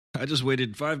I just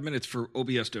waited 5 minutes for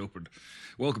OBS to open.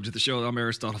 Welcome to the show. I'm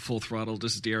Aristotle Full Throttle.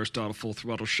 This is the Aristotle Full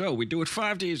Throttle show. We do it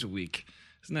 5 days a week.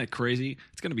 Isn't that crazy?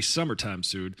 It's going to be summertime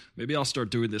soon. Maybe I'll start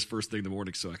doing this first thing in the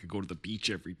morning so I can go to the beach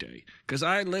every day. Because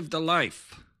I live the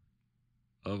life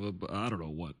of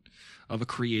of a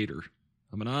creator.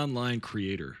 I'm an online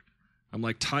creator. I'm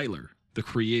like Tyler, the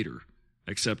creator.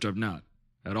 Except I'm not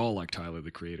at all like Tyler, the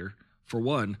creator. For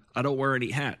one, I don't wear any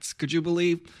hats. Could you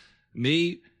believe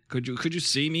me? Could you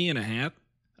see me in a hat?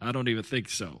 I don't even think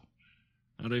so.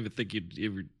 I don't even think you'd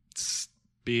ever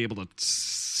be able to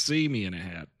see me in a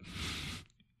hat.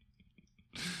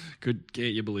 Can't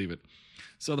you believe it?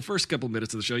 So the first couple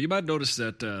minutes of the show, you might notice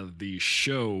that the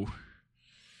show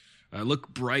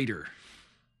look brighter.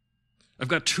 I've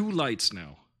got 2 lights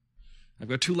now.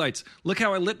 Look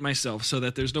how I lit myself so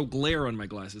that there's no glare on my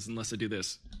glasses unless I do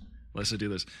this.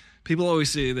 People always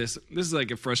say this. This is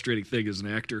like a frustrating thing as an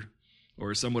actor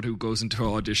or someone who goes into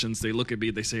auditions. They look at me,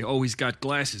 they say, "Oh, he's got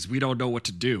glasses. We don't know what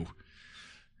to do."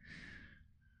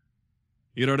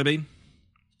 You know what I mean?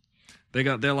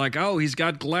 They're like, "Oh, he's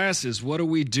got glasses. What do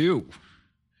we do?"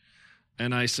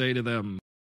 And I say to them,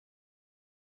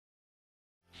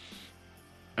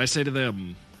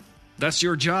 "That's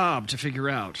your job to figure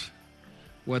out."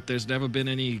 What? There's never been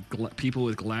any people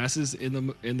with glasses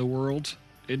in the world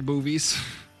in movies,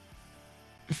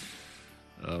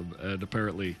 and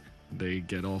apparently they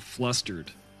get all flustered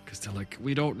because they're like,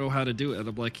 "We don't know how to do it." And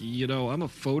I'm like, I'm a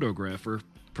photographer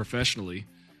professionally.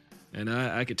 And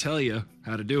I could tell you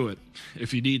how to do it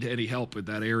if you need any help in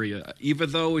that area,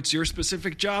 even though it's your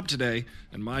specific job today,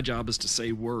 and my job is to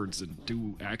say words and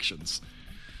do actions.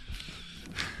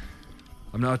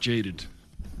 I'm not jaded.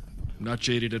 I'm not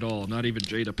jaded at all. Not even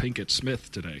Jada Pinkett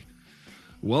Smith today.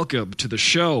 Welcome to the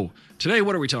show. Today,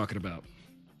 what are we talking about?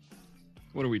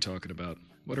 What are we talking about?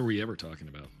 What are we ever talking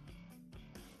about?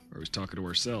 We're always talking to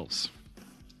ourselves.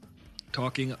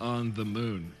 Talking on the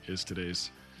moon is today's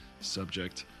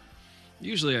subject.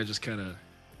 Usually I just kind of,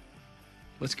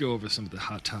 let's go over some of the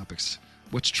hot topics.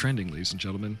 What's trending, ladies and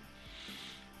gentlemen?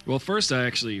 Well, first I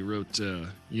actually wrote,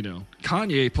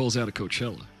 Kanye pulls out of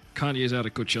Coachella. Kanye's out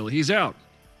of Coachella. He's out.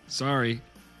 Sorry.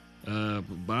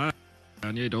 Bye,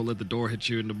 Kanye. Don't let the door hit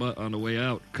you in the butt on the way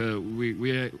out.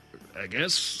 I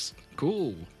guess,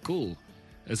 cool.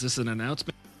 Is this an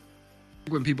announcement?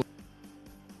 When people...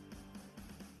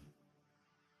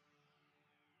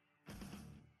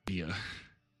 Yeah.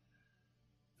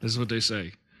 This is what they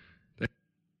say. They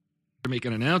make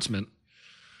an announcement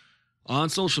on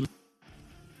social media.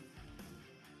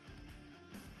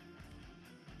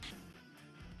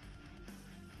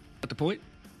 At the point?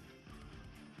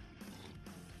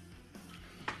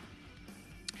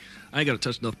 I ain't got to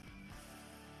touch nothing.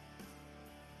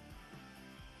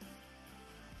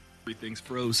 Everything's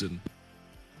frozen.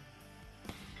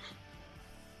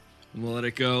 We'll let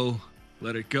it go.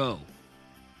 Let it go.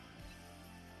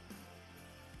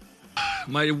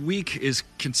 My week is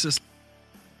consistent.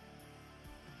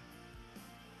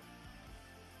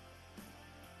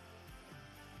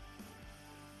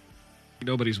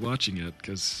 Nobody's watching it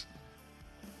because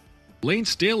Lane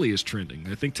Staley is trending.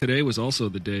 I think today was also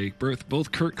the day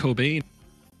both Kurt Cobain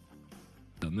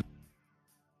from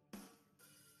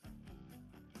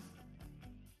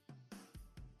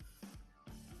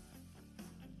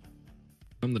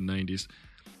the 90s.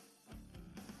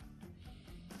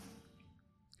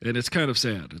 And it's kind of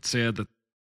sad. It's sad that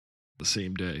the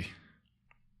same day.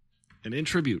 And in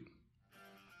tribute,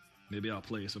 maybe I'll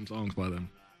play some songs by them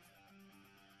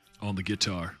on the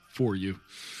guitar for you.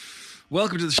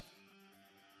 Welcome to the show.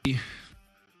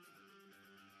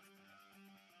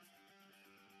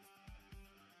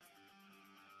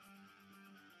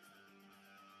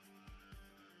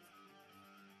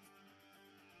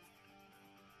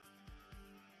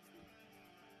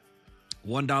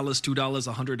 $1,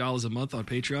 $2, $100 a month on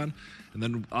Patreon, and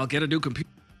then I'll get a new computer.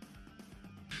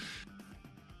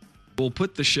 We'll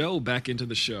put the show back into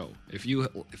the show. If you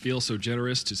feel so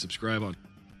generous to subscribe on.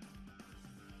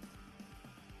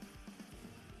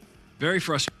 Very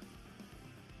frustrating.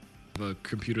 A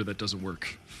computer that doesn't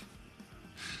work.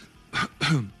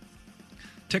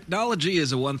 Technology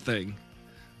is a one thing,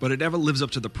 but it never lives up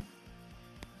to the.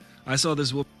 I saw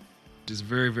this woman. She's a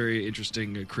very, very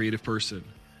interesting, creative person.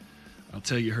 I'll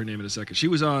tell you her name in a second. She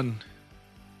was on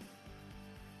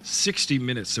 60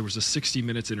 Minutes. There was a 60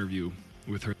 Minutes interview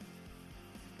with her.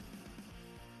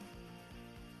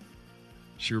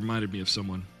 She reminded me of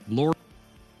someone.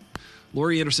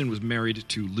 Laurie Anderson was married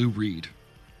to Lou Reed.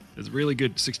 There's a really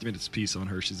good 60 Minutes piece on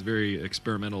her. She's a very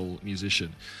experimental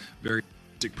musician, very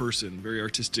artistic person, very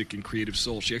artistic and creative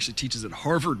soul. She actually teaches at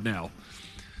Harvard now.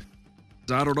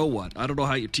 I don't know what. I don't know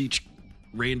how you teach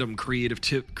random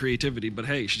creativity, but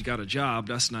hey, she's got a job.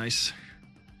 That's nice.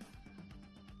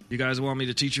 You guys want me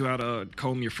to teach you how to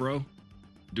comb your fro?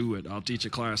 Do it. I'll teach a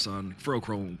class on fro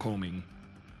combing.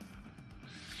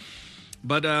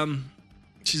 But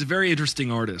she's a very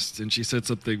interesting artist, and she said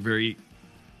something very,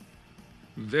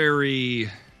 very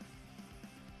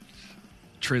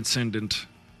transcendent.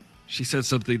 She said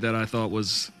something that I thought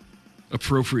was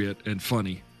appropriate and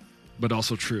funny, but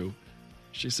also true.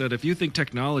 She said, if you think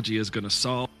technology is going to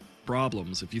solve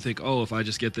problems, if you think, oh, if I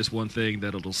just get this one thing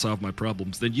that it'll solve my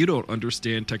problems, then you don't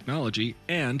understand technology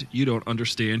and you don't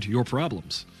understand your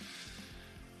problems.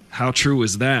 How true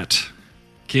is that?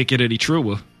 Can't get any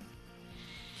truer.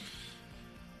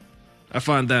 I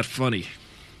find that funny.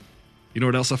 You know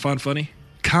what else I find funny?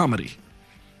 Comedy.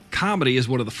 Comedy is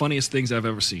one of the funniest things I've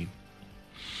ever seen.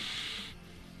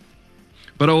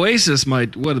 But Oasis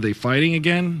what are they fighting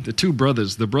again? The two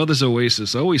brothers, the brothers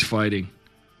Oasis, always fighting.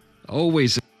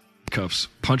 Always in cuffs,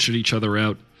 punching each other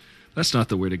out. That's not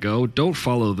the way to go. Don't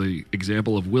follow the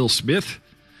example of Will Smith.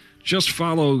 Just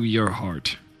follow your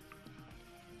heart.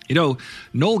 You know,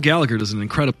 Noel Gallagher does an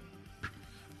incredible,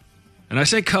 and I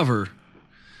say cover,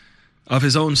 of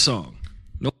his own song.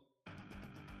 Noel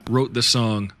wrote the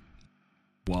song,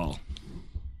 Wall.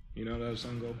 You know how that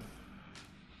song goes?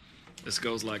 This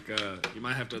goes like, you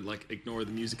might have to like ignore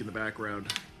the music in the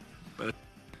background. But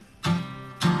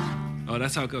oh,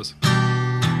 that's how it goes.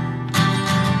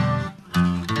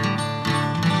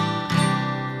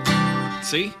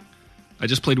 See? I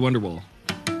just played Wonderwall.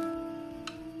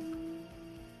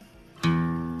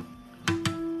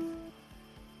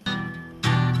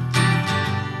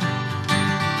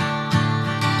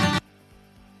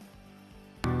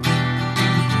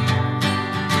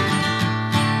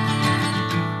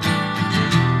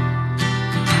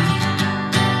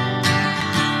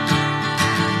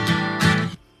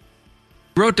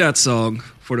 Wrote that song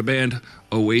for the band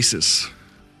Oasis.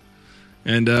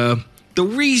 And the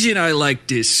reason I like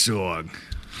this song,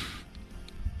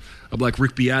 I'm like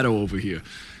Rick Beato over here.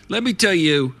 Let me tell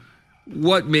you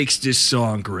what makes this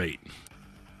song great.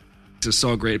 It's a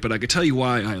song great, but I can tell you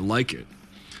why I like it.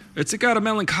 It's got a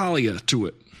melancholia to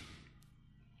it.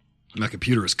 My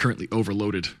computer is currently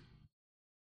overloaded.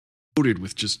 Loaded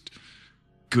with just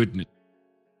goodness.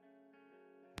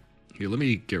 Here, let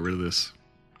me get rid of this.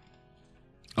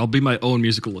 I'll be my own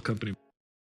musical accompaniment.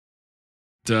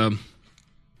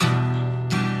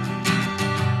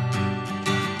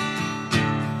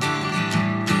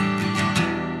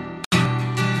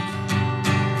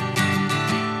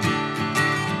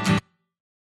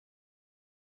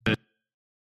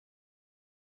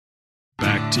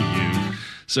 Back to you.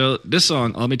 So this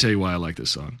song, let me tell you why I like this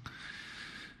song.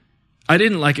 I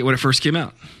didn't like it when it first came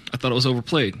out. I thought it was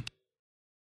overplayed.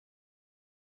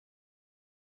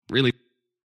 Really.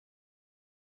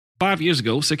 5 years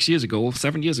ago, 6 years ago,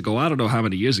 7 years ago, I don't know how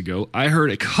many years ago, I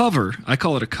heard a cover. I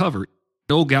call it a cover.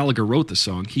 Noel Gallagher wrote the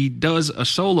song. He does a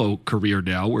solo career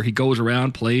now where he goes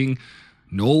around playing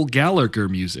Noel Gallagher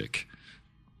music,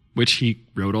 which he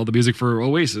wrote all the music for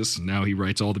Oasis. Now he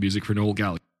writes all the music for Noel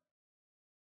Gallagher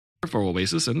for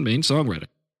Oasis and main songwriter.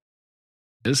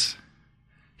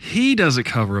 He does a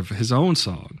cover of his own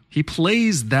song. He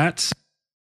plays that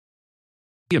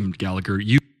Gallagher.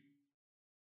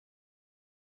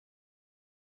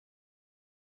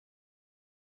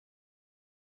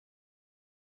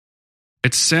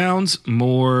 It sounds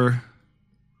more,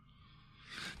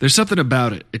 there's something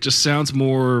about it. It just sounds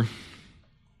more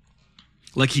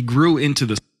like he grew into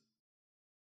this.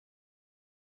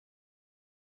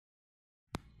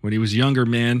 When he was a younger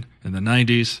man in the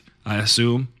 90s, I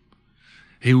assume,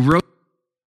 he wrote.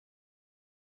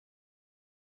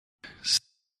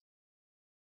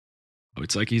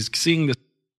 It's like he's seeing this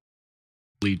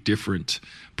different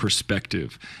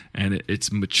perspective, and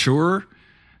it's mature.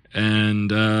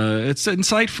 And it's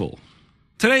insightful.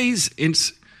 Today's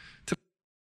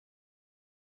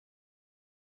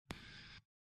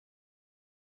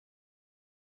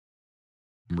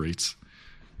rates.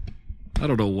 I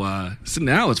don't know why. So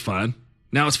now it's fine.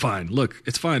 Now it's fine. Look,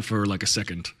 it's fine for like a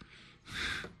second.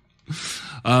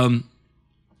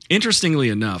 Interestingly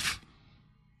enough,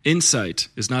 insight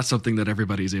is not something that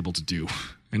everybody is able to do.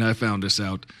 And I found this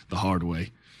out the hard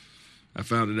way. I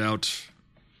found it out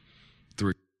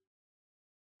through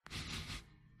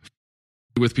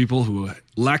with people who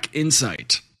lack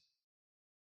insight.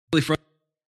 Really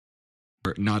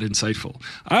not insightful.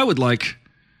 I would like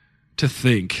to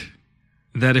think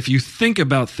that if you think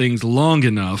about things long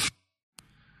enough,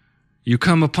 you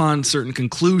come upon certain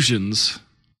conclusions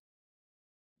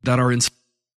that are insightful.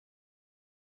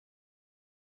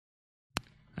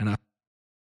 And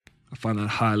I find that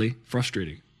highly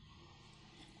frustrating.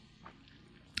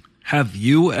 Have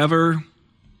you ever...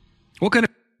 What kind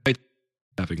of insight are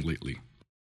you having lately?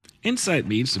 Insight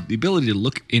means the ability to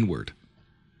look inward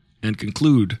and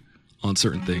conclude on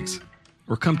certain things,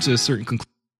 or come to certain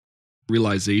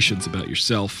realizations about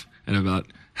yourself and about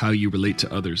how you relate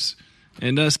to others.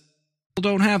 And people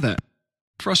don't have that.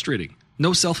 Frustrating.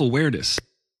 No self-awareness.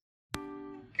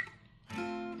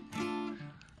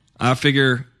 I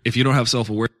figure if you don't have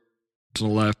self-awareness in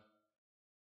personal life,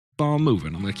 I'm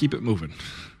moving. I'm going to keep it moving.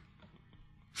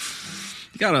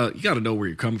 You gotta know where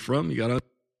you're coming from.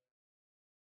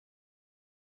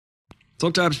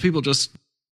 Sometimes people just,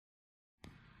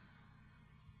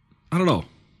 I don't know.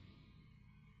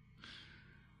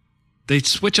 They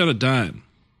switch on a dime.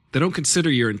 They don't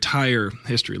consider your entire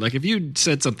history. Like if you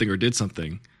said something or did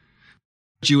something,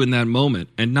 you in that moment,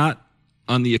 and not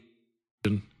on the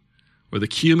or the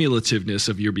cumulativeness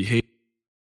of your behavior.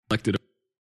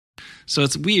 So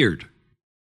it's weird.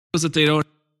 It's that they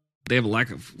have a lack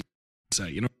of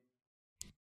insight, you know.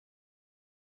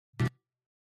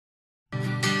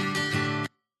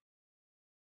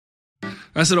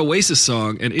 That's an Oasis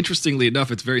song, and interestingly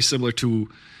enough, it's very similar to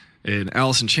an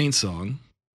Alice in Chains song.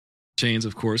 Chains,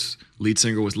 of course, lead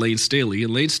singer was Lane Staley,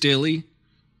 and Lane Staley,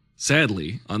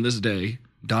 sadly, on this day,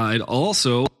 died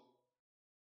also.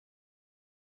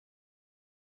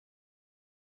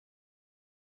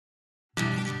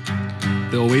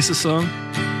 The Oasis song,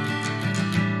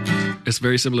 it's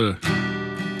very similar to...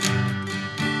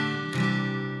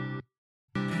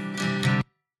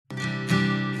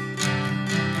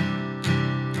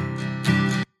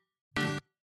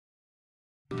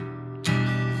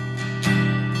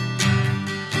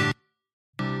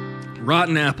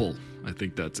 Rotten Apple, I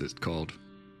think that's it called.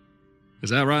 Is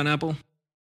that Rotten Apple?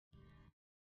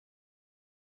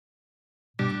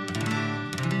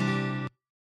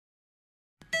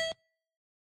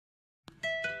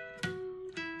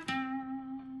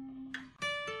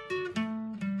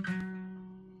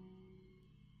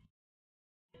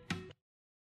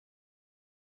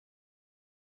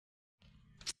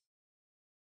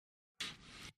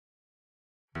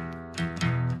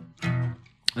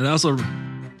 And also,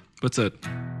 what's that?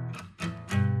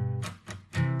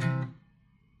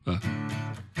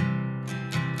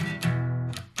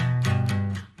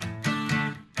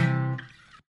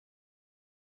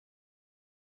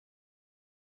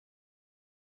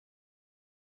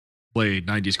 Play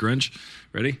 90s grunge.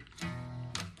 Ready?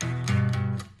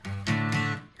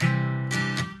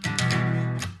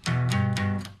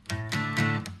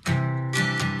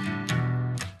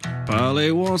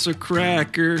 Polly wants a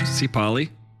cracker. See Polly?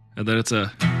 And then it's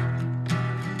a...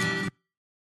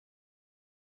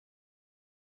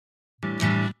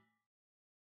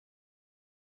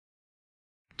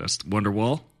 That's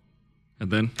Wonderwall.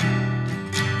 And then...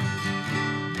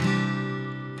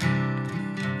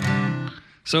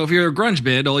 So if you're a grunge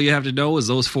band, all you have to know is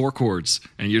those 4 chords,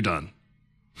 and you're done.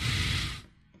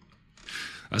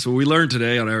 That's what we learned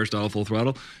today on Aristotle Full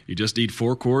Throttle. You just need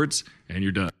 4 chords, and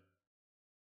you're done.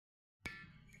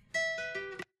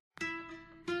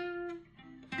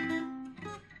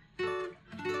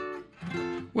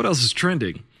 What else is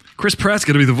trending? Chris Pratt's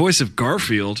going to be the voice of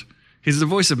Garfield. He's the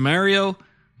voice of Mario,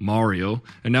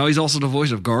 and now he's also the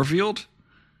voice of Garfield?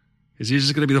 Is he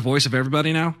just going to be the voice of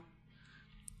everybody now?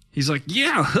 He's like,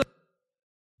 yeah,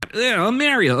 I'm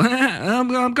Mario,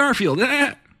 I'm Garfield.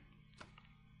 Sorry,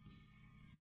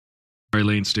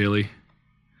 Lane Staley.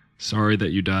 Sorry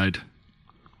that you died.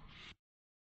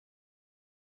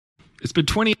 It's been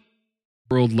 20 years since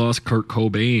the world lost Kurt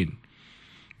Cobain.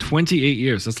 28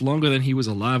 years. That's longer than he was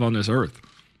alive on this earth.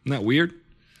 Isn't that weird?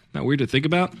 Not weird to think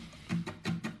about?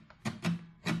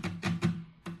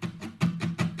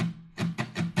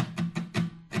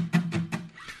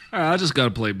 All right, I just got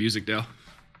to play music now.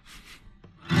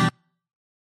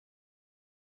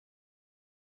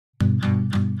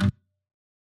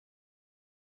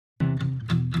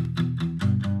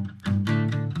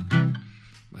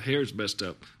 My hair's messed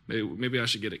up. Maybe I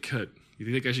should get it cut.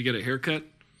 You think I should get a haircut?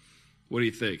 What do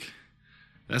you think?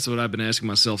 That's what I've been asking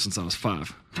myself since I was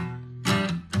 5.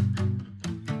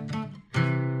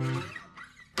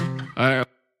 I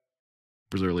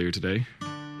was earlier today.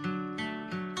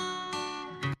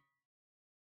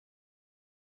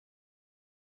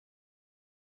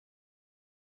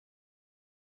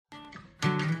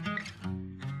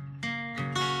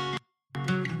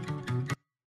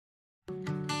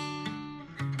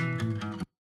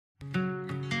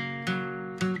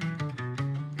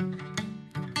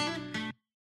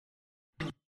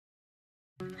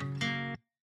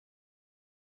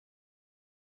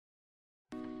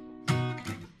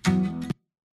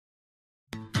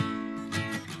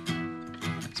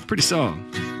 Pretty song.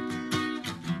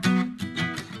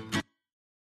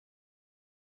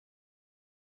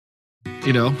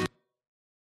 You know.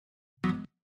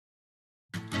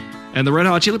 And the Red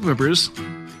Hot Chili Peppers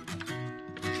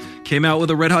came out with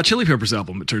a Red Hot Chili Peppers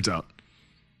album, it turns out.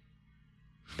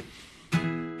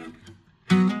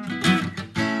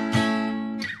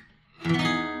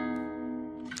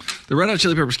 The Red Hot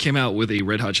Chili Peppers came out with a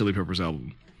Red Hot Chili Peppers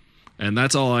album. And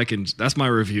that's all I can... That's my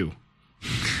review.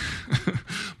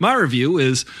 My review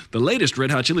is the latest Red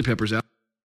Hot Chili Peppers album.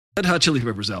 Red Hot Chili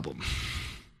Peppers album.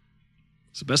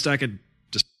 It's the best I could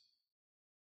just...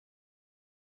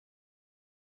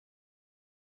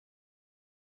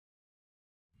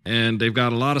 And they've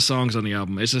got a lot of songs on the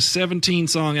album. It's a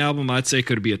 17-song album. I'd say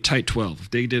could be a tight 12. If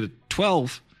they did a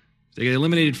 12... They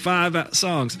eliminated 5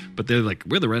 songs, but they're like,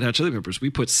 we're the Red Hot Chili Peppers.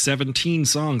 We put 17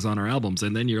 songs on our albums,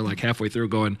 and then you're like halfway through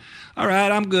going, all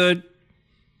right, I'm good.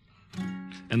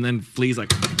 And then Flea's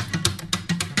like,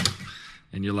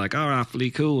 and you're like, all right,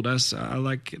 Flea, cool. I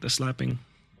like the slapping.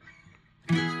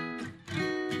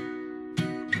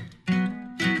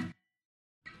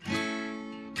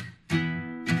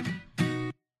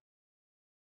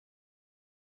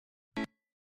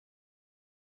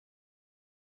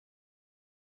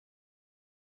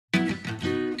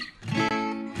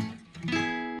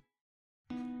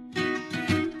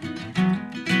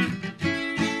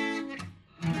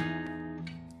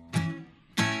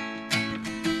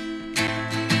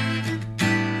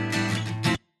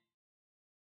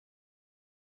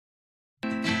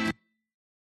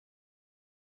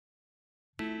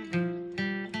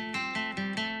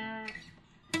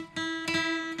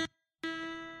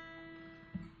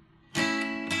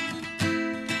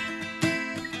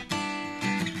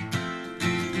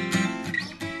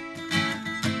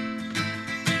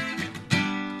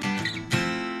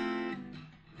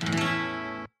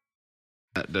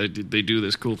 They do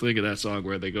this cool thing in that song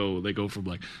where they go from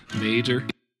like major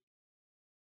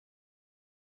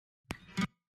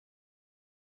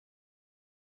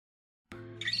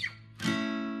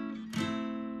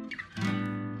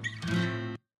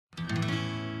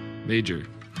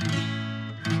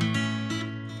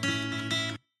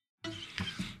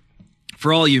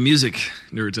For all you music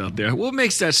nerds out there, what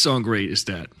makes that song great is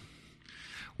that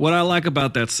what I like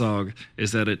about that song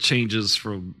is that it changes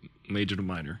from major to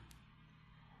minor.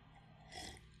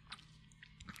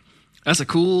 That's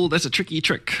a tricky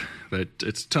trick that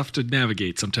it's tough to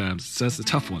navigate sometimes. That's a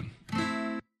tough one.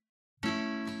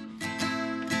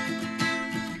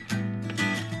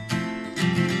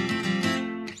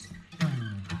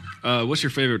 What's your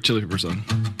favorite Chili Pepper song?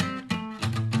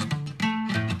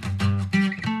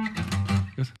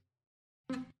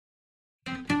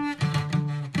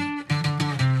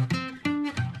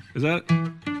 Is that it?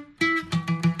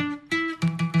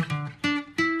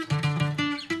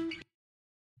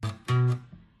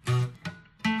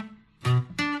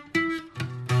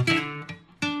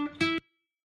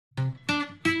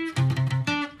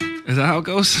 Is that how it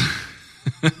goes?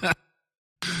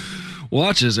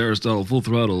 Watch as Aristotle Full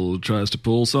Throttle tries to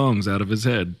pull songs out of his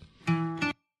head.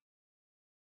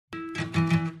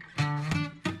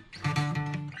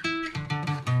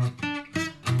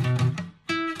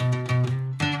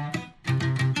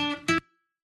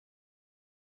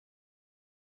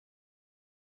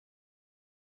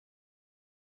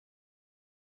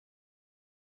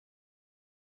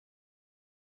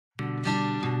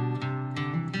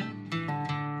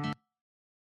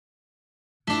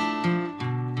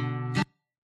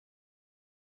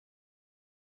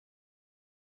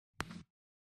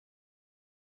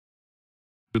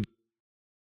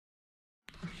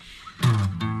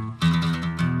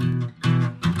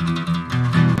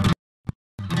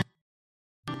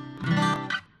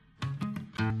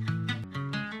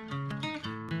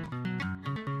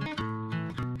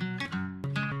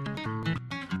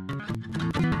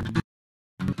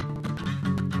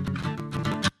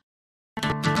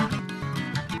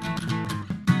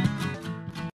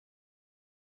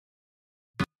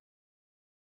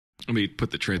 Let me put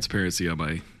the transparency on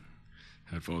my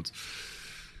headphones.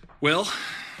 Well,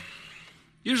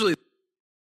 usually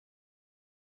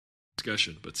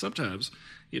discussion, but sometimes,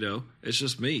 it's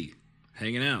just me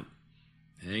hanging out.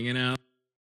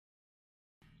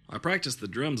 I practice the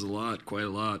drums quite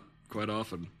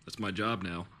often. That's my job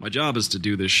now. My job is to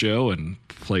do this show and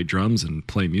play drums and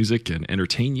play music and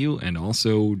entertain you, and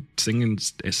also sing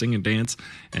and dance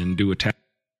and do a top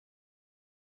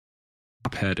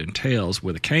head and tails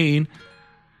with a cane.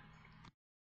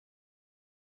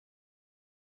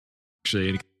 Actually,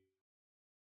 any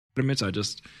impediments, I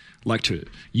just like to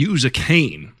use a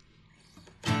cane,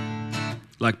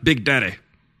 like Big Daddy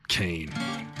Kane.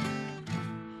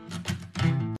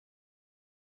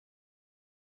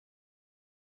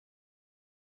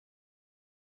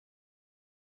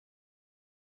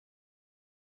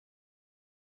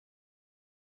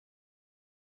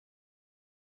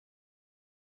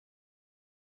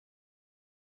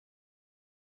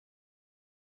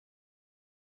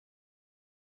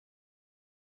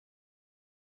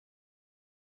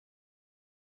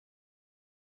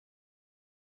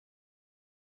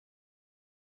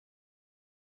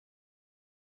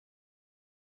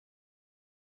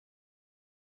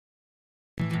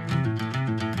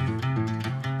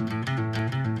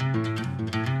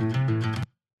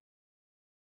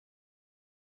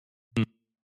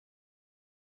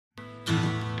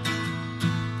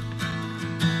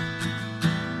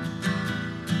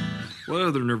 What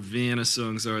other Nirvana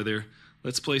songs are there?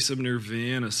 Let's play some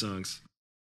Nirvana songs.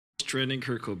 It's trending.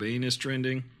 Kurt Cobain is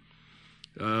trending.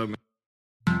 In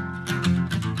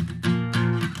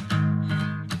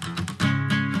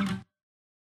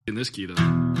this key,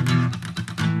 though.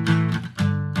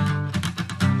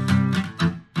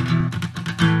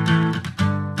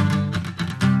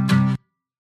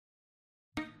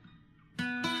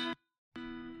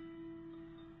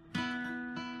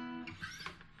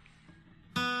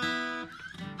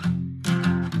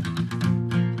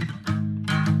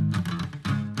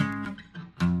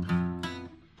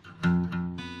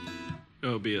 It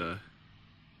would be a...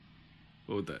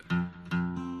 What would that...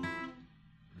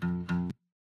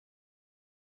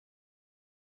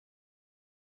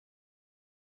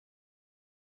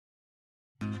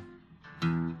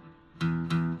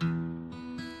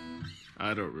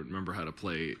 I don't remember how to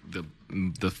play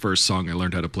the first song I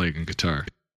learned how to play on guitar.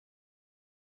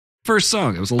 First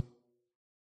song, it was a...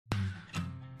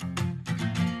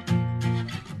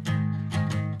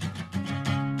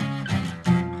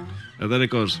 And then it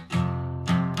goes...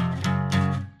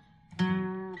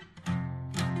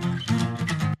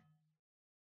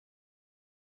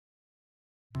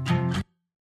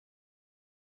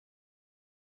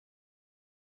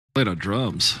 Played on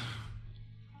drums.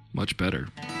 Much better.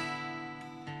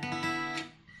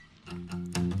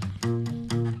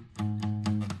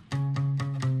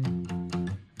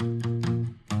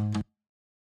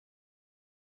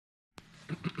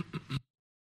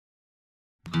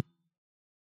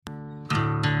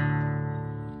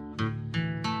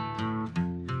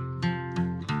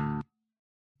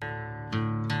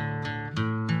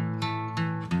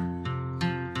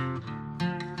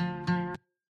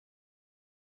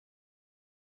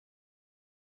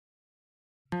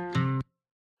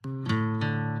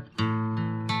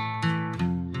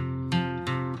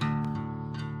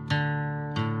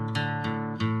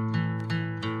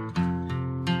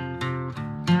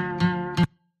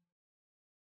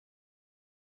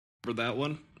 For that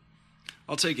one,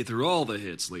 I'll take you through all the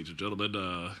hits, ladies and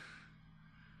gentlemen.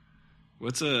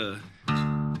 What's a...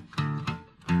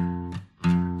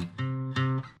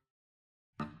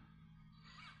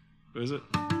 What is it?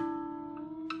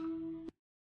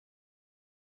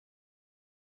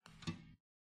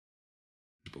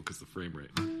 Because the frame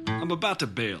rate. I'm about to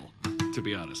bail, to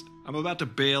be honest. I'm about to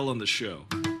bail on the show.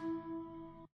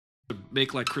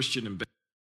 Make like Christian and...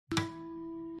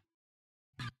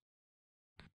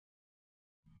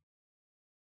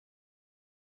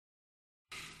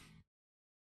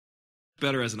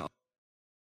 Better as an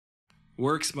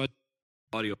works much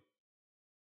audio.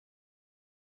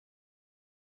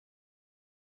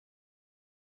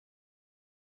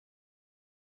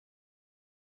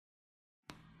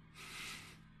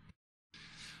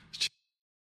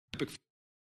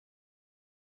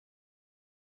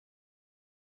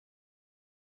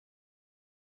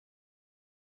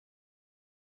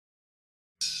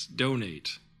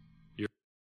 Donate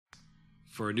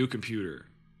for a new computer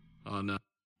on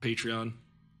Patreon.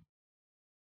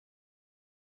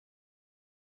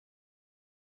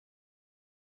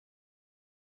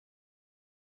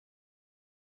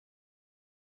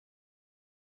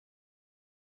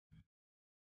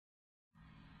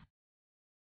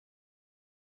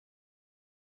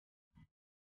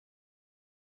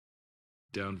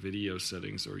 Down video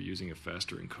settings or using a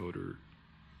faster encoder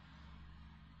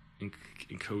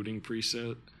encoding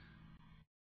preset.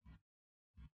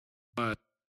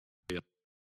 Yeah.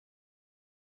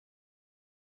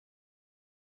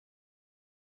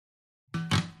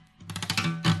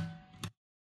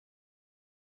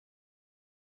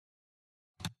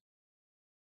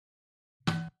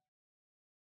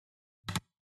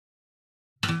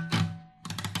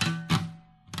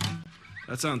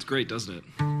 That sounds great, doesn't it?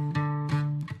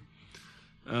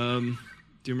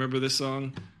 Do you remember this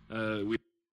song? We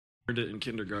learned it in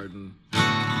kindergarten.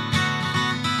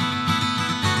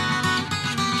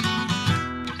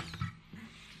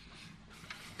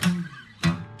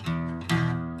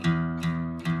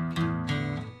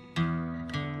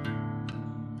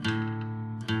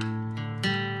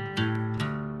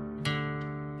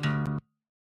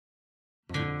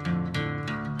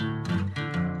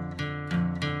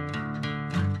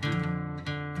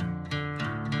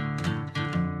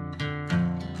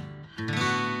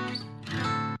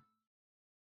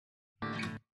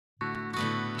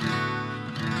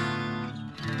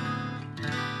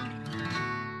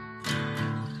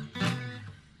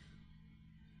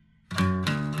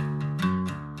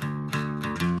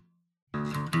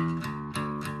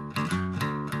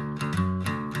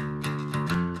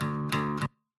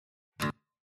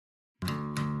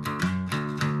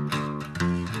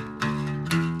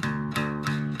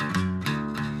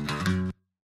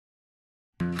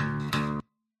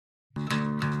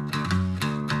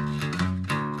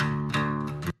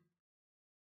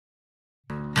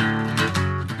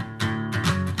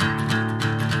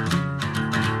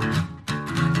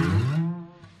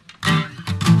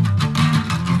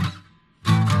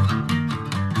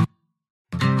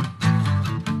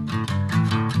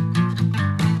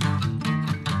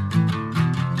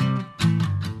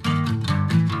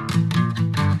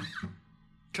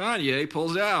 Kanye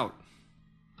pulls out.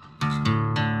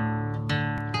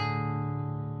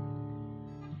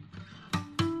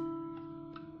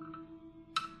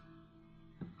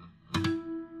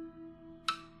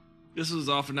 This was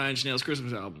off of Nine Inch Nails'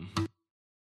 Christmas album.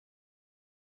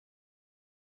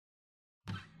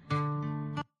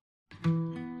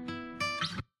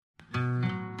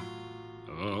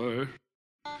 I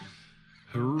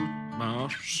hurt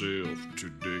myself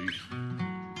today.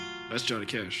 That's Johnny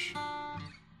Cash.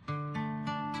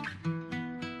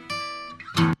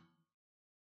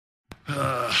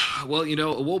 Well, you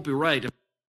know, it won't be right.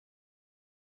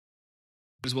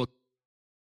 As well,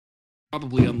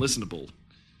 probably unlistenable.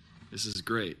 This is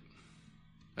great.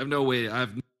 I have no way. I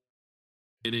have no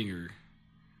hitting or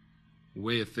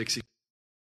way of fixing.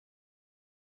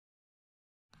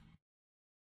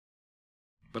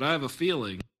 But I have a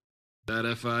feeling that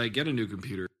if I get a new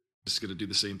computer, it's going to do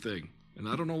the same thing. And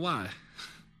I don't know why.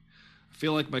 I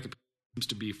feel like my computer seems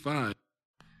to be fine.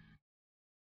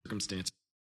 Circumstances.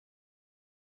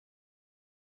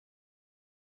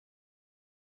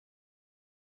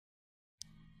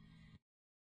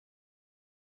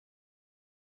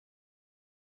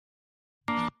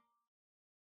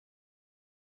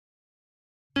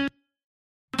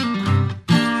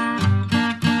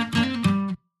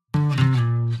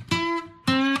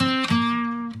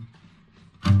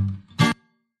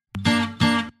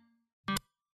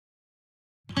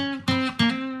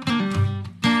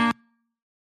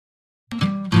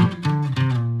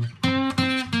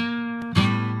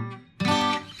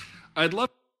 I'd love.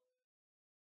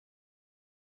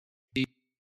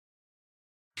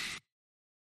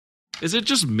 Is it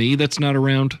just me that's not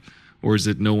around? Or is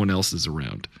it no one else is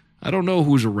around? I don't know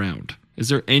who's around. Is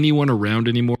there anyone around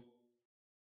anymore?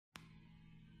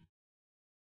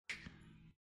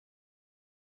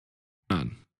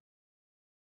 None.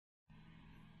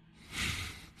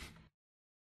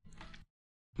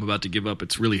 I'm about to give up.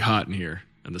 It's really hot in here,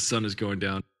 and the sun is going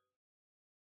down.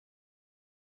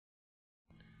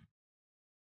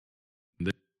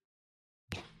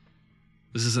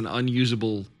 This is an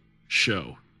unusable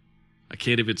show. I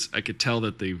can't even. I could tell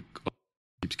that they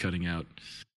keeps cutting out.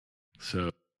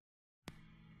 So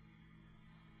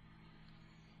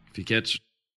if you catch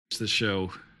the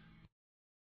show,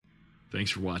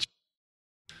 thanks for watching.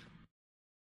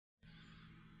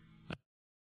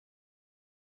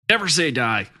 Never say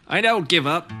die. I don't give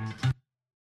up.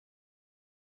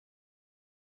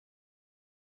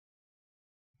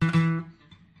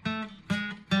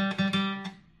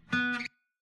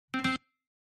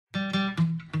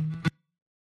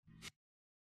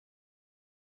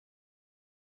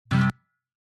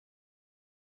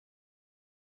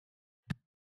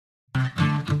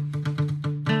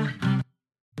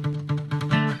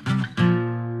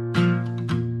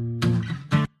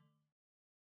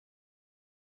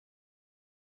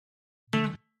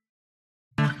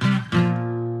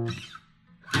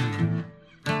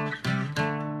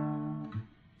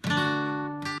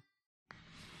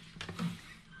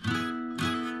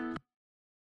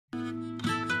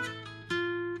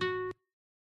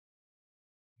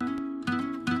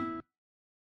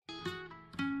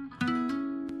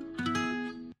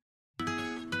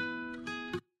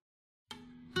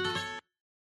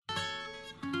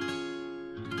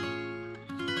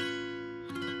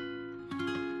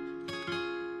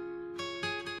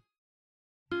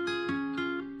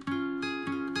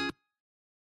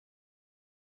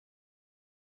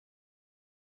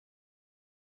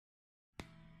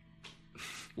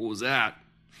 What was that?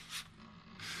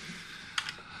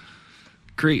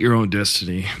 Create your own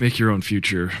destiny. Make your own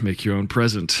future. Make your own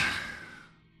present.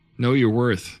 Know your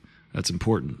worth. That's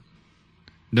important.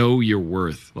 Know your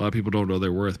worth. A lot of people don't know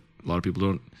their worth. A lot of people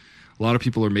don't. A lot of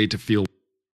people are made to feel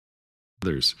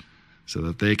others so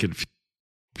that they can feel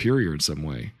superior in some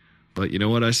way. But you know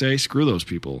what I say? Screw those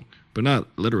people. But not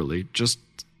literally. Just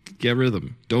get rid of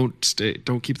them. Don't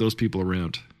keep those people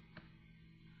around.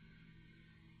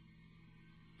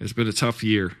 It's been a tough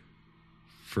year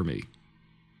for me.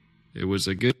 It was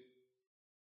a good.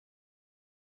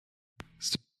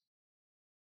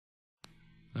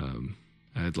 I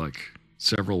had like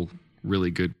several really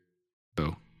good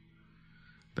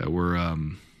that were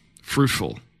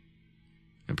fruitful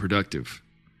and productive.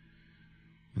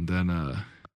 And then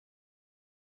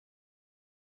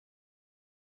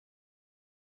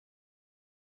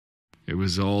it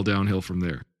was all downhill from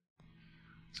there.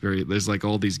 There's like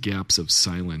all these gaps of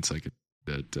silence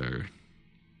that are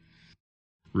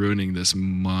ruining this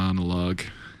monologue.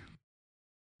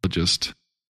 I'll just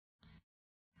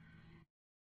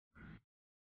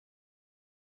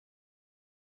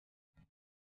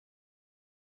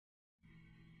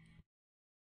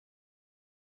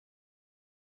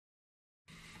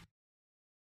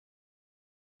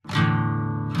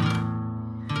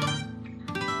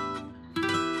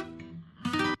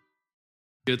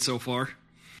Good so far.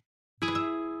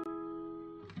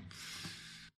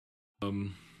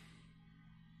 Um,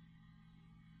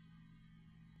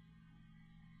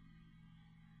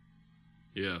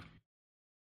 yeah.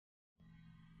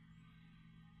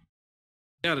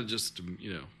 Gotta just,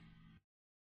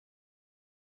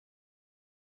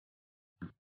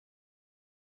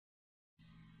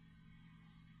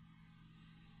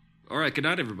 All right, good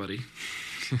night, everybody.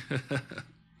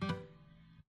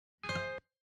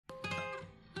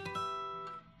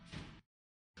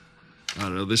 I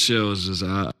don't know. This show is just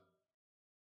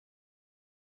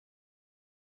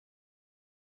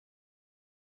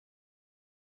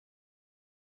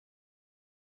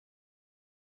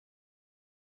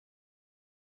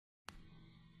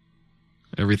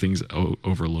everything's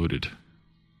overloaded.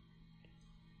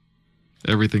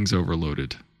 Everything's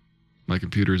overloaded. My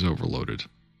computer's overloaded.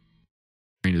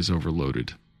 My brain is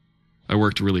overloaded. I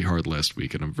worked really hard last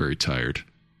week and I'm very tired.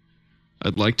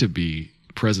 I'd like to be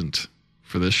present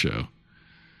for this show,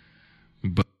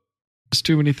 but there's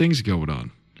too many things going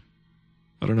on.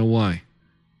 I don't know why.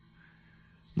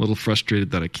 I'm a little frustrated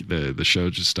that the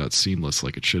show just not seamless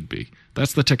like it should be.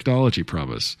 That's the technology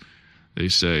promise. They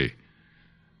say,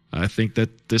 I think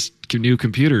that this new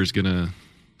computer is going to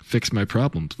fix my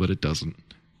problems, but it doesn't.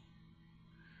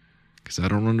 Because I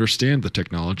don't understand the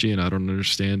technology and I don't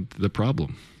understand the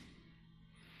problem.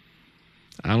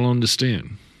 I don't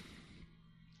understand.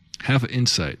 Have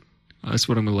insight. That's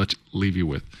what I'm going to leave you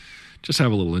with. Just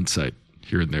have a little insight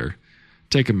here and there.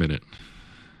 Take a minute.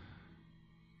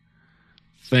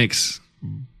 Thanks,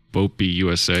 Bopey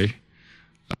USA,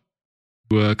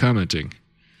 commenting.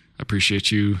 I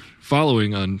appreciate you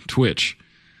following on Twitch.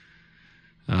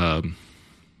 I'm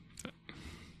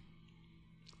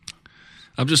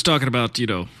just talking about,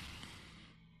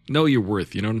 know your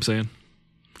worth. You know what I'm saying?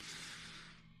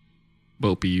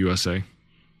 Bopey USA.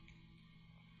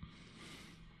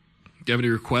 Do you have any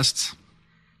requests?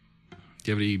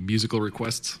 Do you have any musical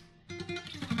requests?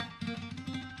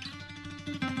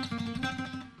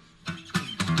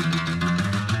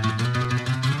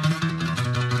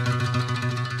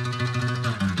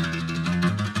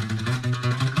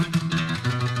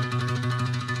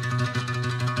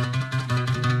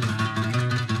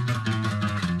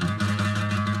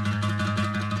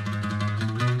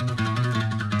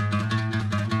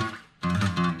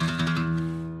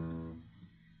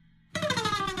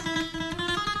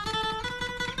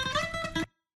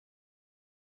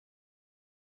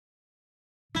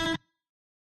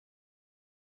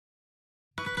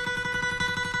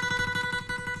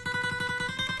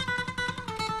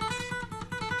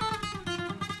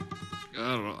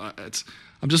 I don't know.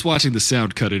 I'm just watching the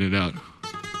sound cut in and out.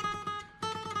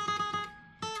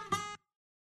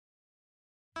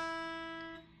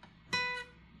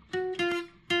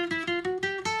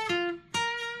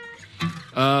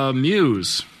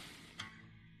 Muse.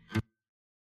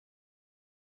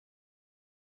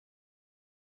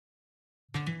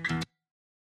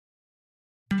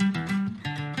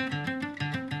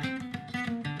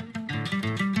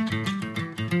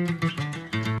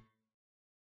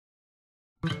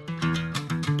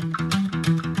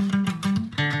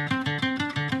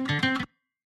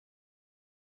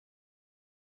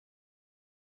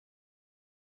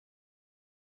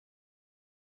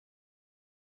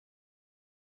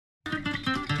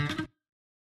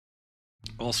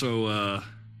 Also,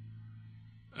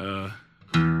 yeah.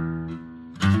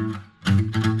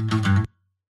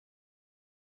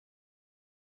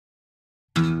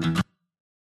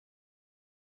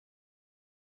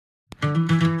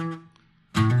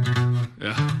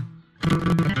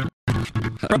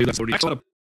 Probably that's what he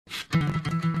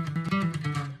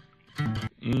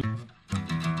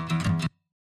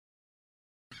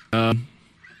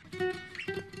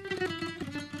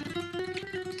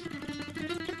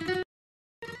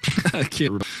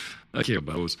I can't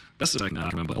remember. That's the second I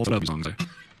remember. All the songs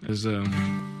is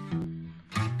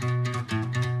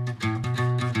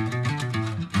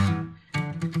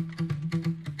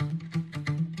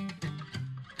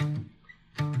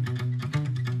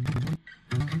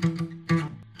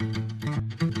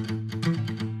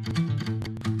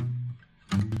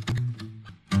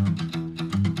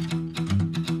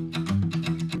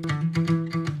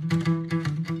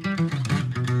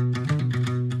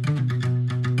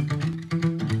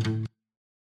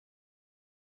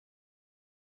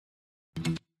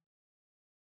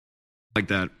like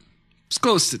that. It's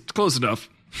close enough.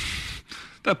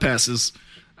 That passes.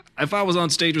 If I was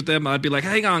on stage with them, I'd be like,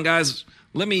 hang on, guys.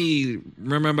 Let me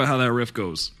remember how that riff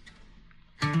goes.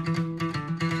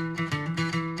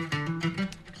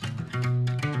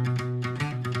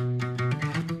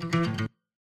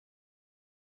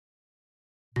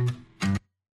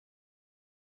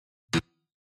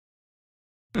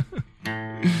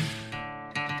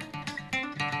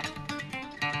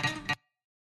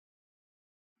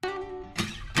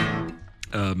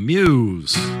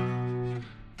 Muse.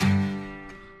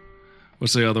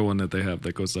 What's the other one that they have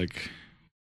that goes like...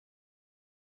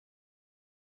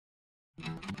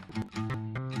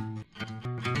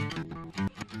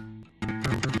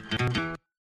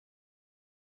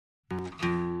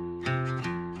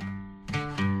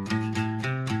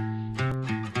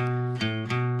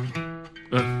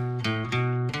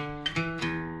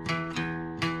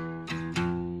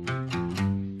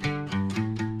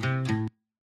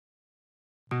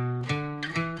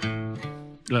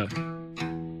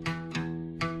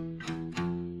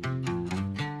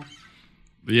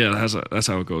 Yeah, that's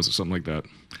how it goes, or something like that.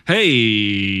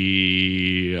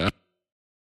 Hey,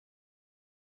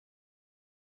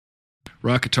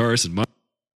 rock guitarist and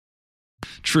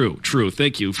true.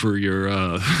 Thank you for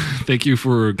your thank you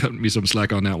for cutting me some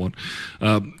slack on that one.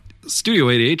 Studio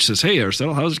 88 says, "Hey,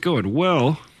 Aristotle, how's it going?"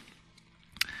 Well,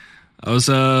 I was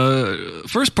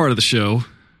first part of the show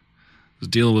was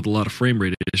dealing with a lot of frame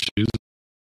rate issues.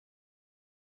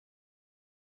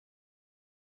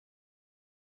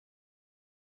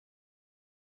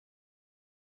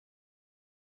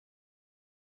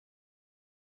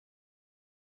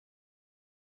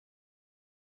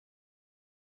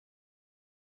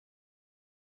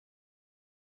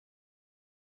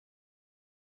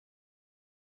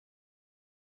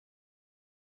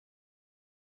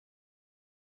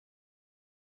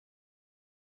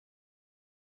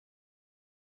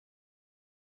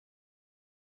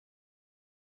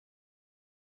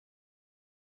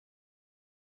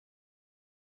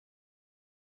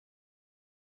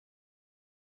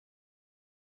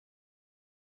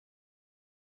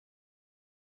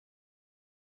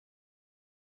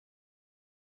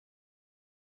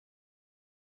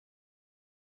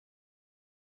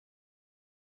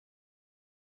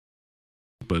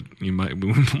 But you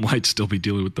might still be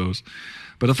dealing with those.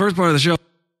 But the first part of the show,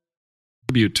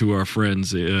 tribute to our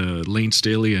friends Lane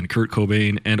Staley and Kurt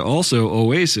Cobain, and also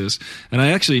Oasis. And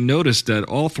I actually noticed that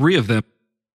all three of them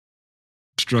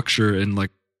structure and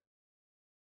like,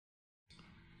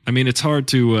 I mean, it's hard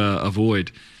to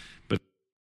avoid, but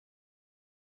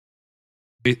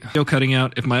audio cutting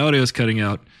out. If my audio is cutting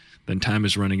out, then time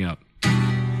is running out.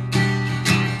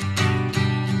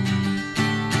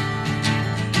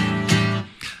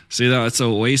 See that? It's an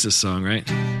Oasis song, right?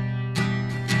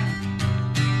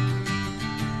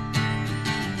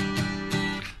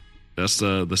 That's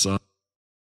the song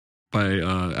by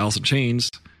Alice in Chains.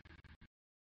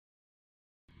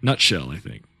 Nutshell, I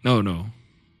think. No.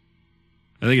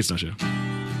 I think it's Nutshell.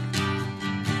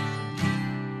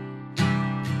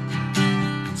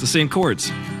 It's the same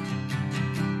chords.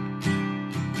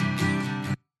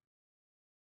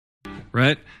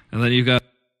 Right? And then you've got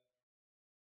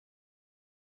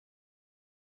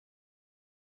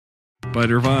by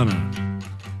Nirvana,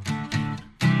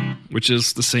 which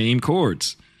is the same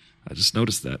chords. I just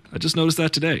noticed that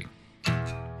today.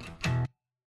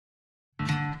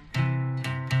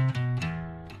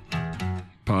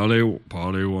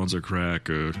 Polly wants a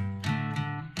cracker.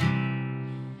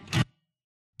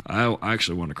 I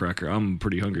actually want a cracker. I'm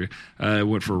pretty hungry. I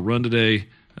went for a run today.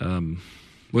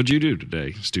 What'd you do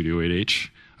today, Studio 8H?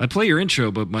 I'd play your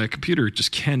intro, but my computer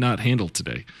just cannot handle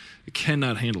today. It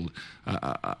cannot handle it.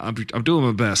 I'm doing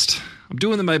my best. I'm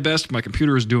doing my best. My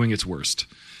computer is doing its worst.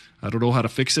 I don't know how to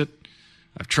fix it.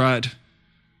 I've tried.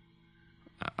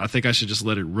 I think I should just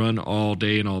let it run all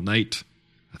day and all night.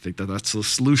 I think that's the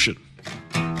solution.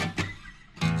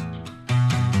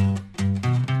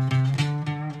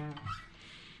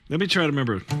 Let me try to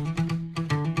remember.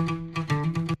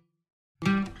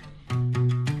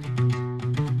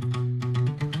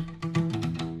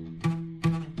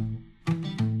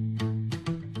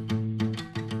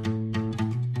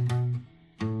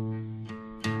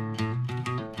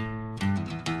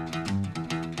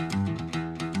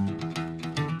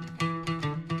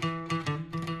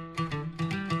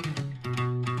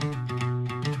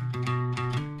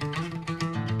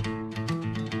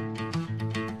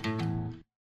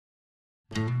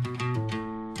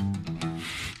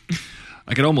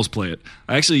 I could almost play it.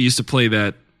 I actually used to play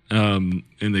that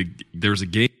there was a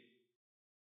game,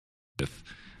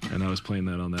 and I was playing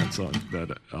that on that song.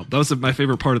 That was my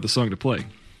favorite part of the song to play.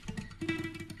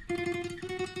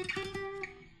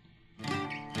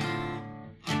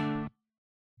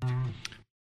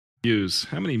 Muse.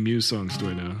 How many Muse songs do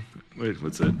I know? Wait,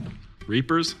 what's that?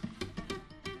 Reapers?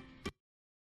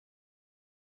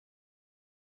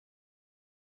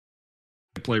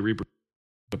 I play Reapers.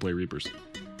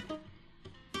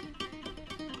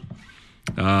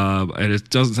 And it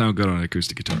doesn't sound good on an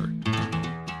acoustic guitar.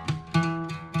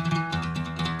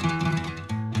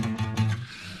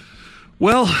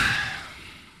 Well,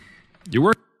 you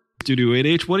work at Studio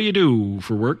 8H. What do you do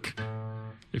for work,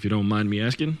 if you don't mind me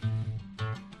asking?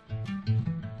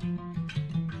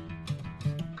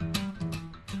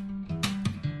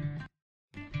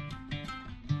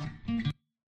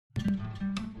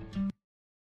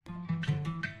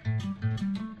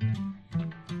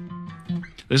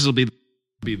 This will be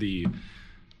the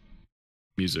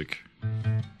music.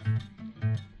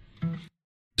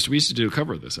 We used to do a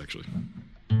cover of this, actually.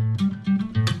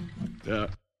 Yeah.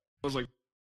 I was like...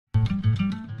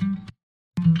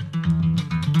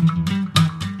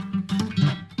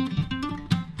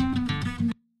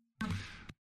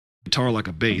 Guitar like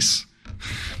a bass.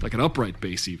 Like an upright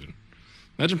bass, even.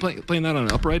 Imagine playing that on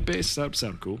an upright bass. That would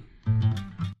sound cool.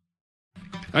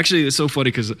 Actually, it's so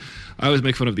funny because I always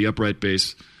make fun of the upright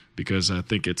bass because I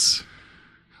think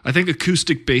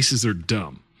acoustic basses are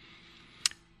dumb.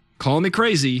 Call me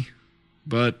crazy,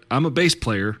 but I'm a bass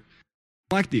player.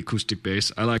 I like the acoustic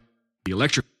bass. I like the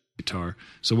electric guitar.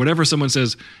 So whenever someone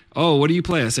says, "Oh, what do you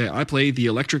play?" I say, "I play the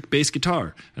electric bass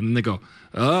guitar." And then they go,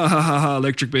 "Ah, ha, ha, ha,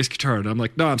 electric bass guitar." And I'm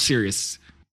like, "No, I'm serious.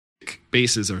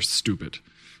 Basses are stupid."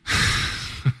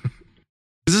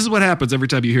 This is what happens every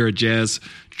time you hear a jazz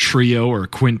trio or a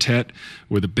quintet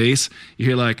with a bass. You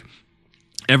hear like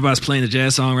everybody's playing the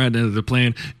jazz song right now. They're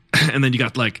playing, and then you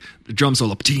got like the drum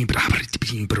solo. We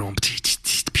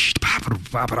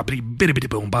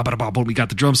got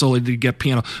the drum solo. You got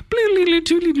piano.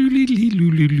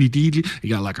 You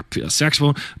got like a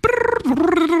saxophone,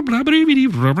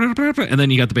 and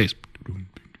then you got the bass.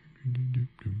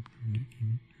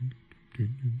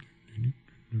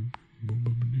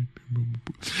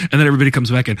 And then everybody comes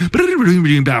back and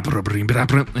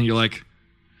you're like,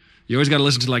 you always got to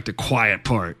listen to like the quiet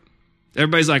part.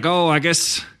 Everybody's like, "Oh, I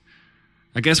guess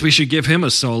we should give him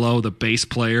a solo." The bass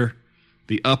player,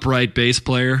 the upright bass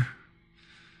player.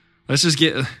 Let's just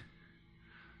get.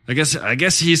 I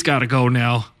guess he's got to go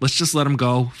now. Let's just let him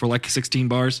go for like 16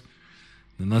 bars,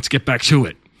 and let's get back to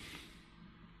it.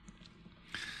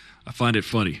 I find it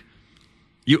funny.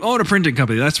 You own a printing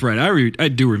company. That's right. I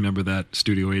do remember that,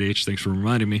 Studio 8H. Thanks for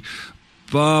reminding me.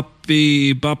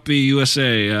 Boppy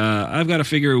USA. I've got to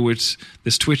figure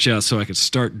this Twitch out so I can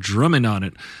start drumming on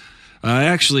it. I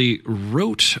actually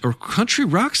wrote a country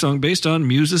rock song based on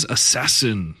Muse's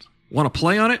Assassin. Want to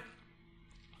play on it?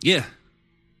 Yeah,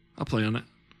 I'll play on it.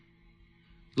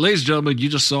 Ladies and gentlemen, you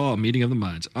just saw a meeting of the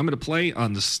minds. I'm going to play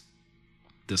on this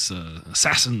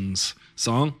Assassin's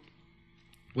song.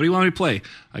 What do you want me to play?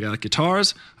 I got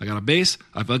guitars. I got a bass.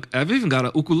 I've even got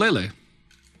a ukulele.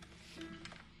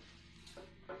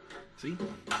 See?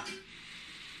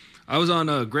 I was on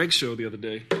Greg's show the other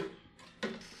day.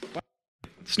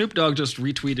 Snoop Dogg just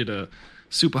retweeted a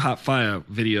Super Hot Fire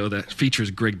video that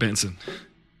features Greg Benson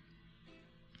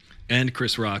and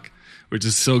Chris Rock, which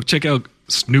is so. Check out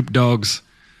Snoop Dogg's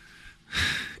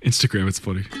Instagram. It's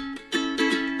funny.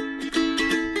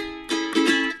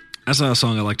 That's not a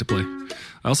song I like to play.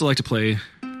 I also like to play.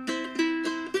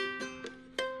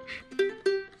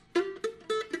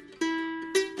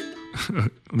 Let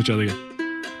me try that again.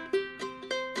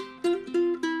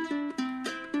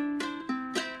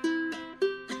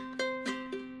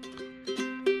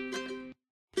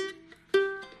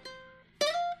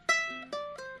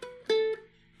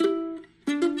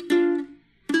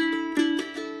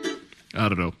 I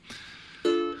don't know.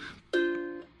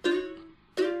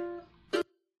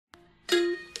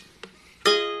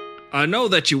 I know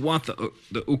that you want the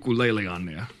ukulele on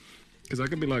there, because I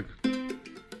could be like,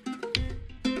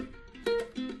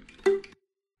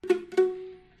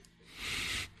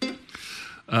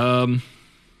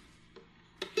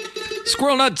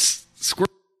 squirrel nuts,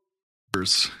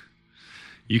 squirrels.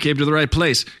 You came to the right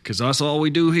place, because us all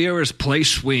we do here is play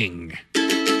swing.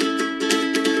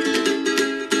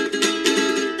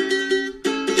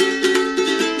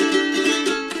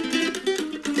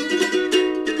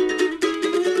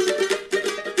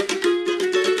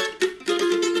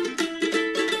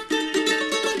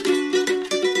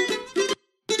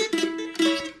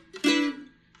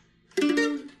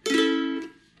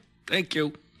 Thank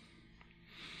you.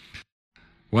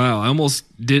 Wow, I almost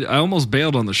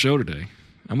bailed on the show today.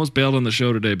 I almost bailed on the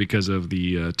show today because of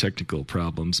the technical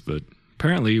problems, but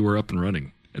apparently we're up and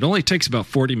running. It only takes about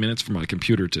 40 minutes for my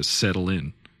computer to settle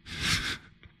in.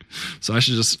 So I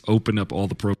should just open up all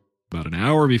the programs about an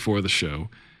hour before the show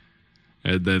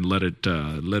and then let it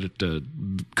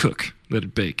cook, let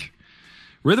it bake.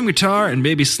 Rhythm guitar and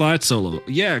maybe slide solo.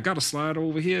 Yeah, I got a slide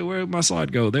over here. Where'd my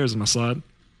slide go? There's my slide.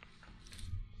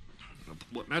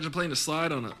 Imagine playing a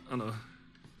slide on a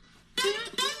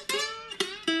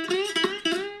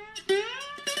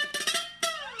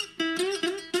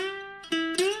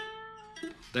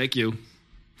Thank you.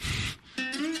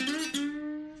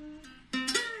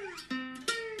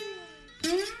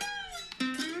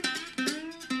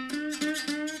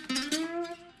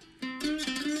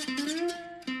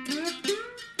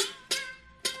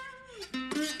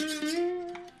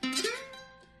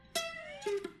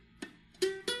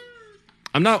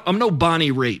 I'm no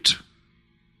Bonnie Raitt.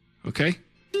 Okay?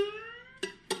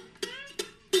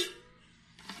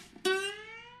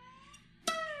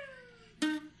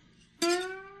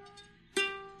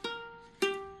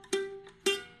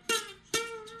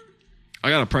 I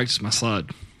gotta practice my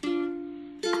slide. I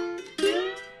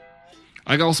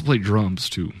can also play drums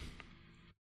too.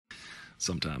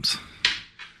 Sometimes.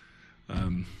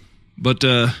 But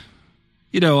I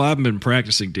haven't been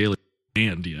practicing daily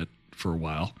band yet for a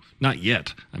while. Not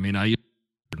yet. I mean, I used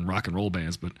to in rock and roll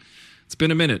bands, but it's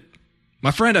been a minute. My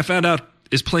friend I found out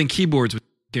is playing keyboards with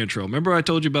Cantrell. Remember I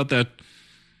told you about that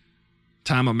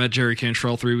time I met Jerry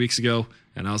Cantrell 3 weeks ago?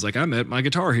 And I was like, I met my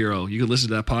guitar hero. You can listen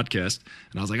to that podcast.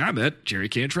 And I was like, I met Jerry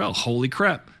Cantrell. Holy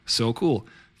crap. So cool.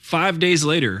 5 days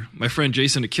later, my friend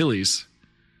Jason Achilles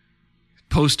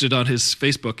posted on his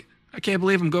Facebook, I can't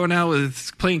believe I'm going out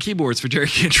with playing keyboards for Jerry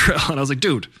Cantrell. And I was like,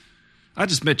 dude, I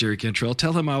just met Jerry Cantrell.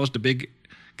 Tell him I was the big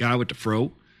guy with the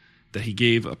fro that he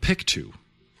gave a pick to.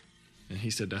 And he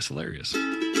said, that's hilarious.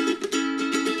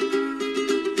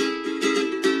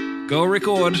 Go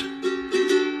record.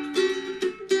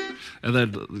 And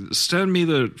then send me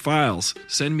the files.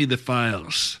 Send me the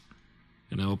files.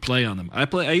 And I will play on them. I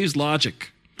use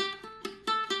Logic.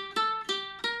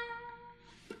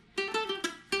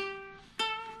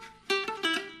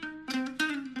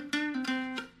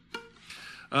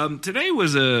 Today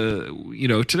was a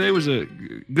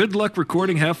good luck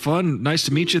recording. Have fun. Nice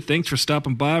to meet you. Thanks for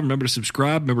stopping by. Remember to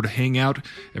subscribe. Remember to hang out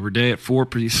every day at 4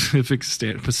 Pacific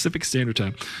Standard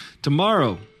Time.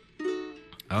 Tomorrow,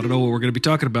 I don't know what we're going to be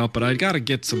talking about, but I got to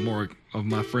get some more of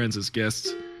my friends as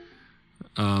guests.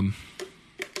 I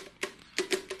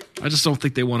just don't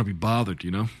think they want to be bothered,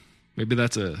 you know? Maybe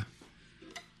that's a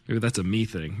me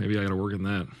thing. Maybe I got to work on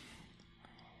that.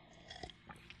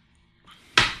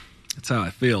 That's how I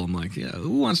feel. I'm like, yeah,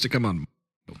 who wants to come on?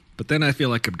 But then I feel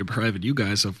like I'm depriving you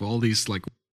guys of all these like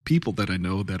people that I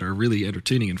know that are really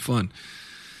entertaining and fun.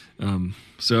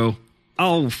 So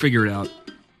I'll figure it out.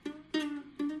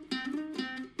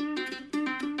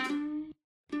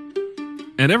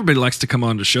 And everybody likes to come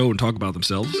on the show and talk about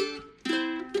themselves.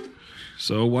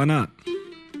 So why not?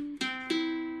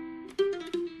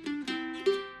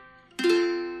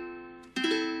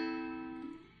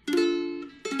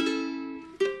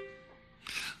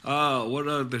 What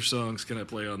other songs can I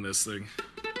play on this thing?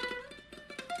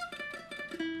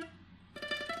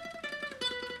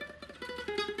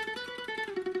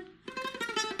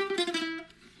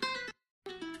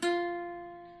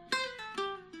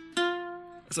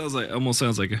 It almost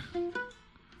sounds like a...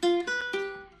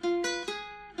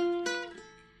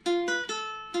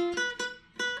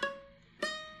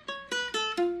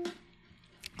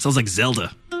 Sounds like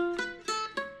Zelda.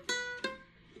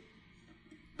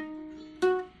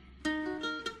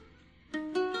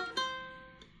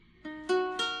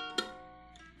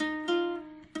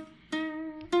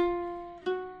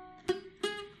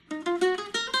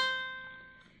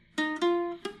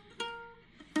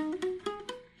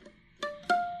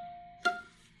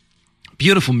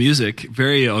 Beautiful music,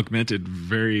 very augmented,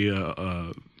 very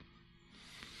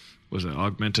was it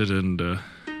augmented and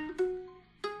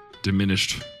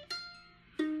diminished?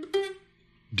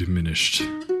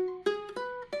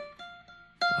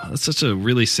 That's such a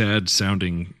really sad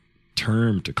sounding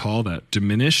term to call that.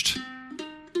 Diminished?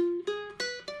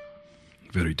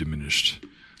 Very diminished.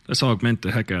 Let's augment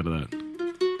the heck out of that.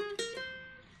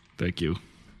 Thank you.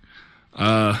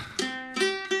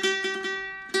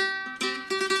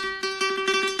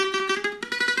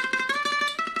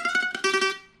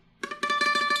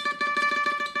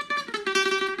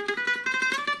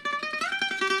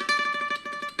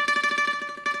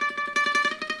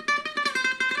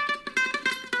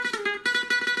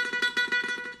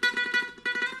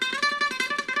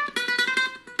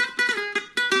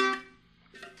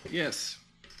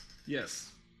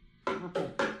 Yes.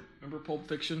 Remember Pulp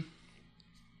Fiction?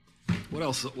 What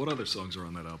else? What other songs are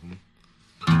on that album?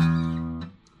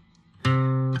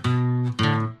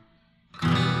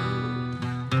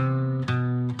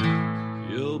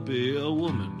 You'll be a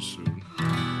woman soon.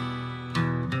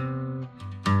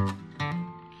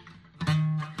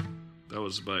 That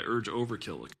was by Urge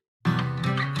Overkill.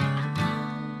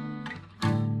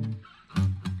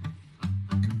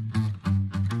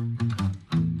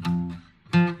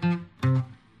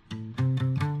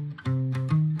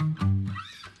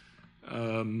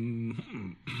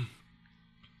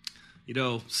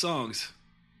 Songs.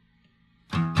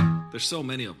 There's so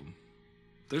many of them.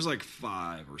 There's like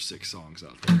 5 or 6 songs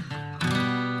out there.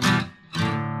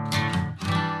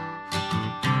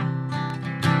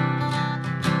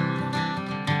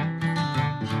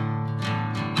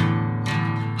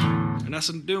 And that's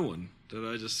a new one that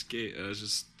I just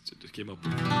came up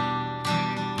with.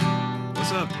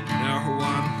 What's up, now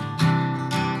Juan?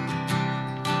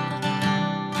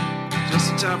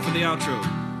 Just in time for the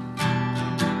outro.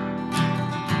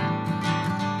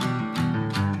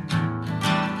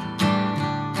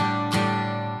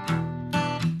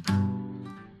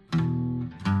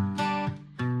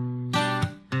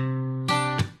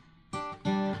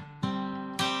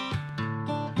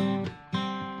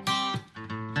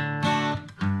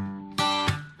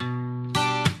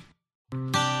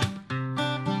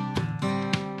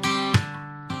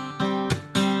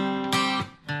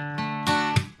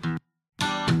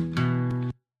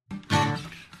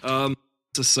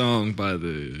 It's a song by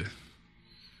the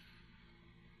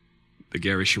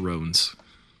Gary Sharones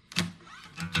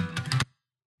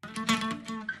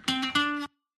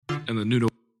and the Nuno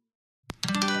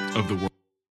of the world.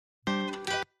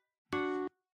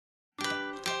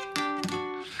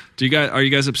 Are you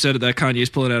guys upset at that Kanye's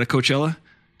pulling out of Coachella?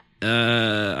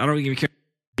 I don't even care.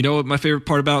 You know what my favorite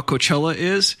part about Coachella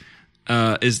is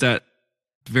that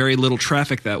very little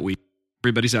traffic that week.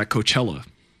 Everybody's at Coachella.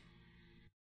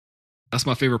 That's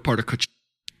my favorite part of Coachella.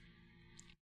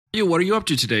 What are you up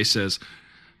to today? Says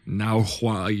now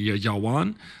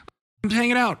Yawan. I'm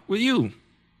hanging out with you.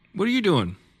 What are you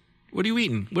doing? What are you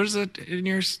eating? What is that in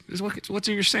your? What's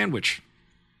in your sandwich?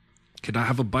 Can I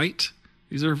have a bite?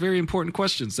 These are very important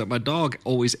questions that my dog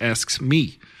always asks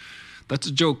me. That's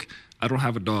a joke. I don't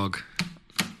have a dog.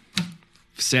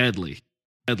 Sadly.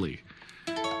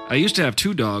 I used to have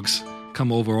 2 dogs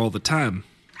come over all the time.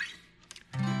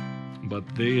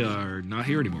 But they are not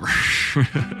here anymore.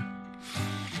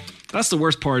 That's the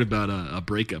worst part about a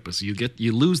breakup is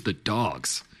you lose the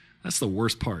dogs. That's the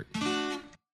worst part.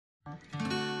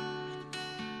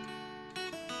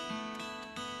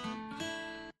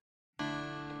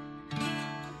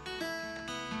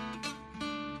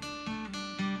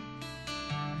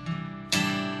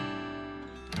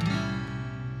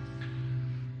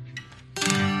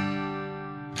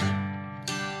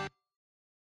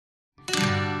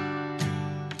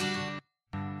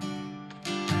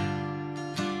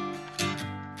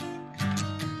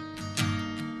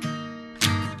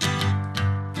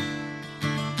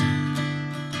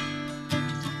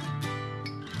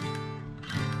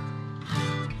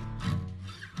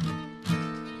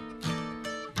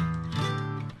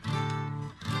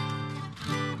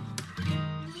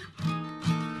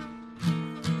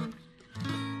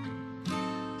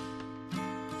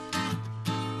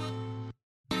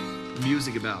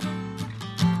 Music about.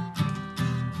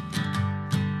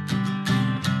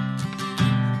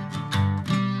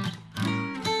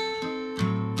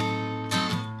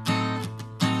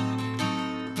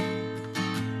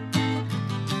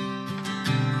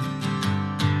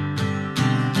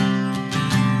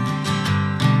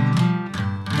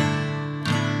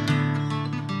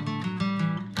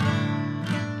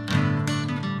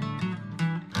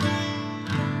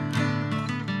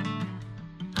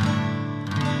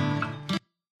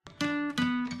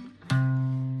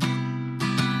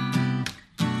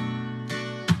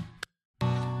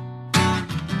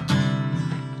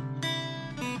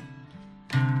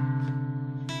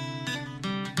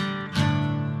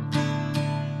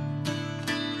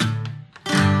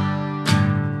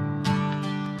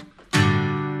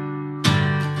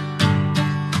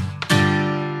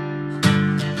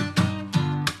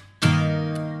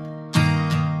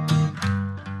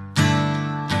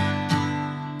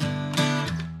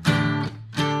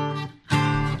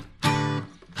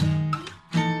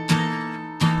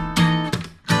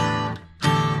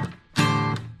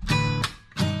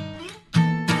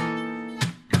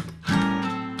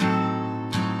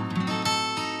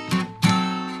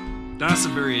 That's a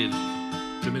very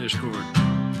diminished chord.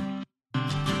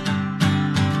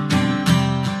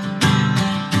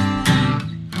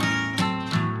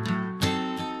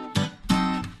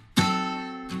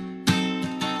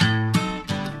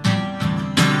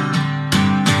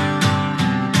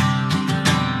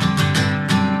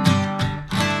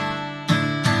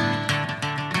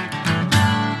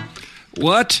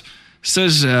 What?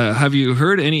 Says, have you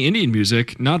heard any Indian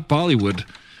music? Not Bollywood,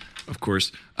 of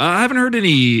course. I haven't heard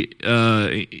any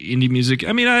Indian music.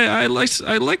 I mean, I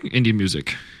like Indian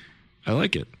music. I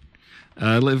like it.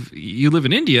 You live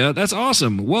in India. That's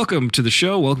awesome. Welcome to the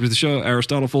show. Welcome to the show,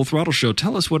 Aristotle Full Throttle Show.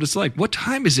 Tell us what it's like. What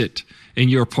time is it in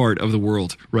your part of the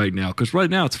world right now? Because right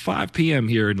now it's 5 p.m.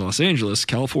 here in Los Angeles,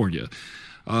 California.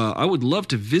 I would love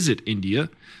to visit India.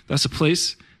 That's a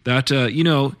place that,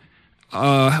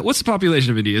 what's the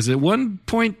population of India? Is it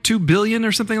 1.2 billion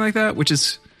or something like that? Which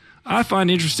is, I find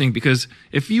interesting because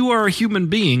if you are a human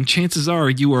being, chances are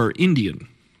you are Indian.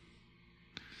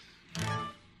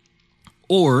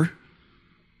 Or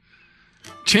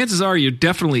chances are you're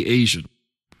definitely Asian.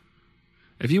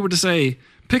 If you were to say,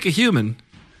 pick a human,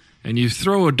 and you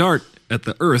throw a dart at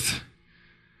the earth,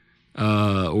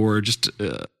 or just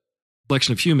a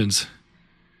collection of humans,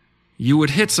 you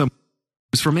would hit someone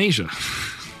who's from Asia,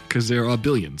 because there are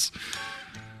billions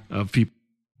of people.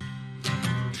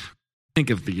 Think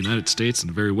of the United States in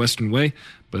a very Western way,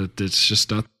 but it's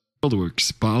just not the world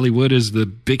works. Bollywood is the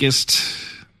biggest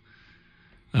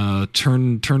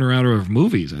turnaround of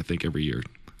movies, I think, every year.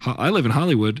 I live in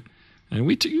Hollywood, and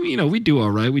we do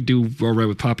all right. We do all right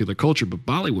with popular culture, but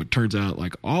Bollywood turns out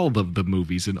like all of the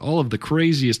movies and all of the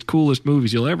craziest, coolest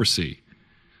movies you'll ever see.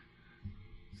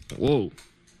 Whoa.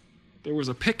 There was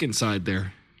a pick inside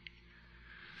there.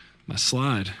 My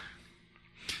slide.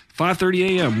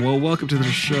 5:30 a.m. Well, welcome to the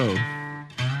show.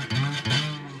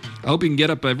 I hope you can get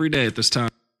up every day at this time.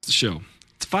 It's the show.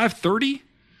 It's 5:30?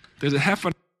 There's a half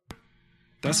an hour.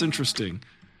 That's interesting.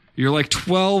 You're like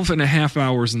 12 and a half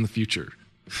hours in the future.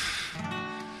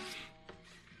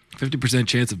 50%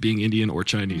 chance of being Indian or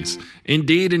Chinese.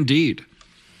 Indeed.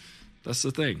 That's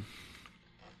the thing.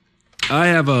 I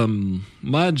have,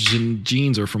 my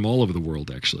genes are from all over the world,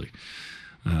 actually.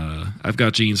 I've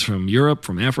got genes from Europe,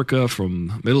 from Africa,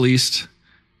 from Middle East,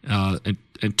 and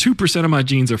 2% of my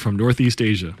genes are from Northeast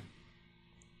Asia.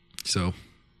 So,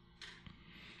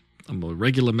 I'm a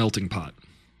regular melting pot.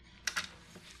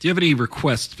 Do you have any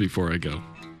requests before I go?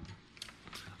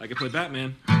 I can play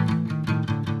Batman.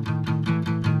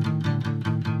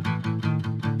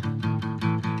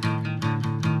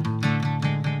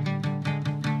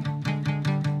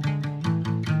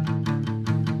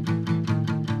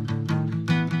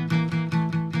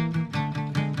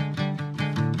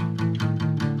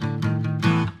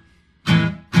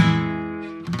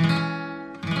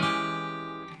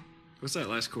 What's that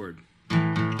last chord?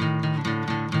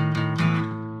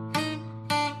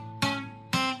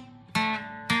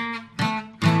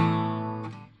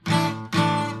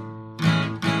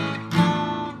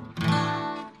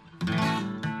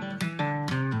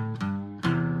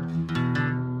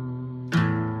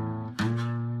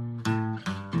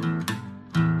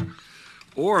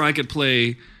 Or I could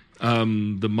play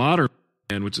the modern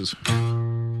band, which is...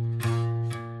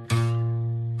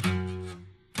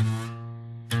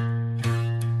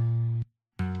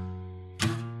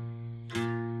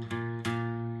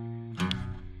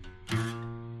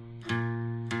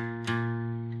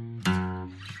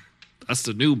 That's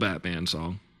the new Batman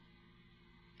song.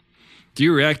 Do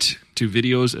you react to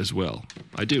videos as well?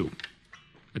 I do.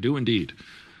 I do indeed.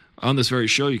 On this very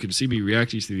show, you can see me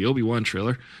reacting to the Obi-Wan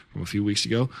trailer from a few weeks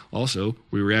ago. Also,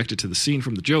 we reacted to the scene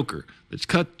from the Joker, the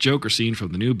cut Joker scene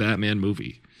from the new Batman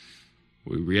movie.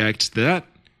 We react to that.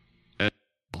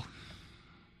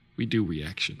 We do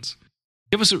reactions.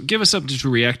 Give us something to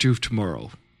react to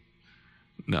tomorrow,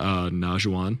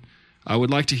 Najuan. I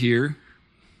would like to hear...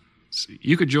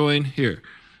 You could join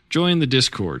the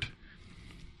Discord.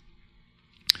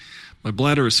 My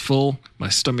bladder is full, my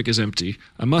stomach is empty.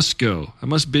 I must go. I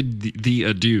must bid thee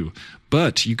adieu.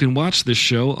 But you can watch this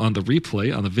show on the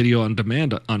replay, on the video on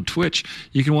demand on Twitch.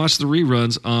 You can watch the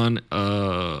reruns on,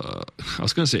 I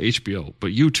was going to say HBO,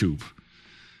 but YouTube.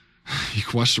 You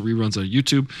can watch the reruns on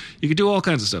YouTube. You can do all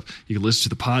kinds of stuff. You can listen to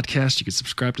the podcast. You can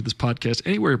subscribe to this podcast.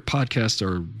 Anywhere podcasts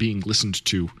are being listened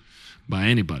to by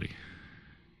anybody.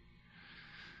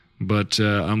 But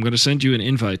I'm going to send you an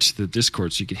invite to the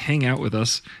Discord so you can hang out with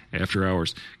us after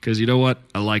hours. Because you know what?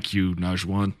 I like you,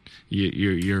 Najuan.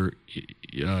 You're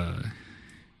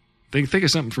think of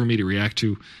something for me to react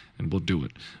to, and we'll do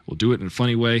it. We'll do it in a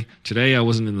funny way. Today, I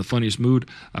wasn't in the funniest mood.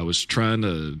 I was trying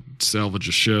to salvage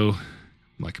a show.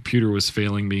 My computer was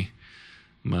failing me.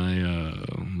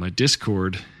 My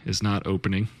Discord is not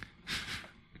opening.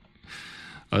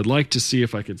 I'd like to see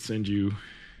if I could send you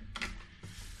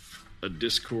a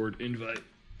Discord invite.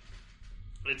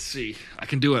 Let's see. I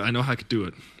can do it. I know how I can do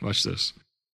it. Watch this.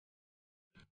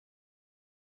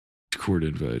 Discord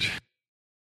invite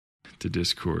to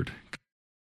Discord.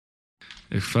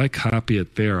 If I copy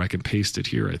it there, I can paste it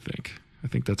here, I think. I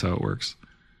think that's how it works.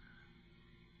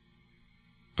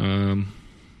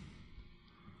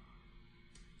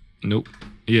 Nope.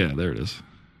 Yeah, there it is.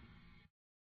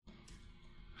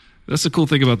 That's the cool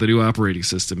thing about the new operating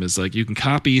system is like you can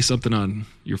copy something on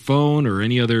your phone or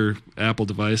any other Apple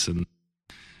device, and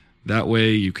that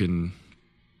way you could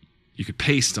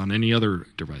paste on any other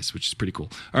device, which is pretty cool.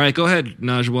 All right, go ahead,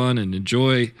 Najwan, and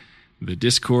enjoy the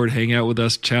Discord. Hang out with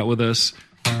us, chat with us.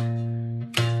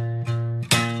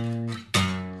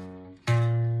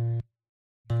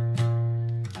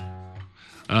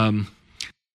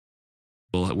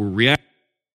 We'll react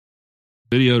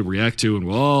video to react to, and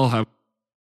we'll all have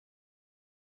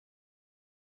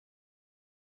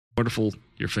wonderful.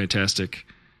 You're fantastic.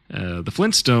 The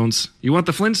Flintstones. You want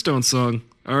the Flintstones song?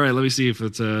 All right, let me see if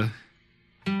it's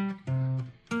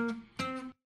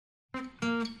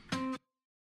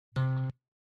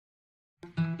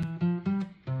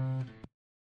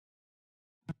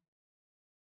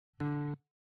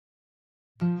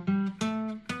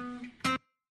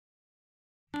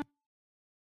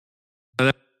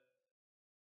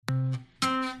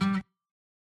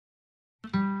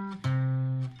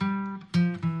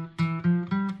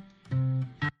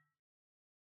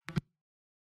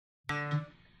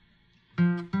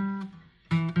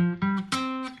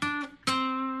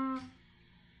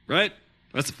right?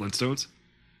 That's the Flintstones.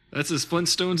 That's as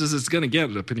Flintstones as it's gonna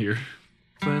get up in here.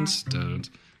 Flintstones.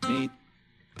 Meet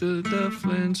the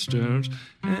Flintstones.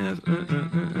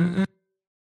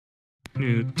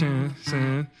 New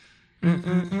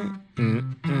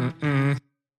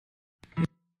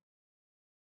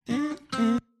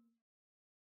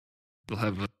We'll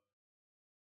have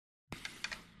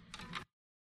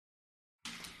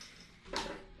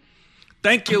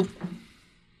Thank you.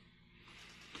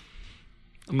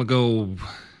 I'm gonna go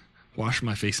wash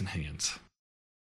my face and hands.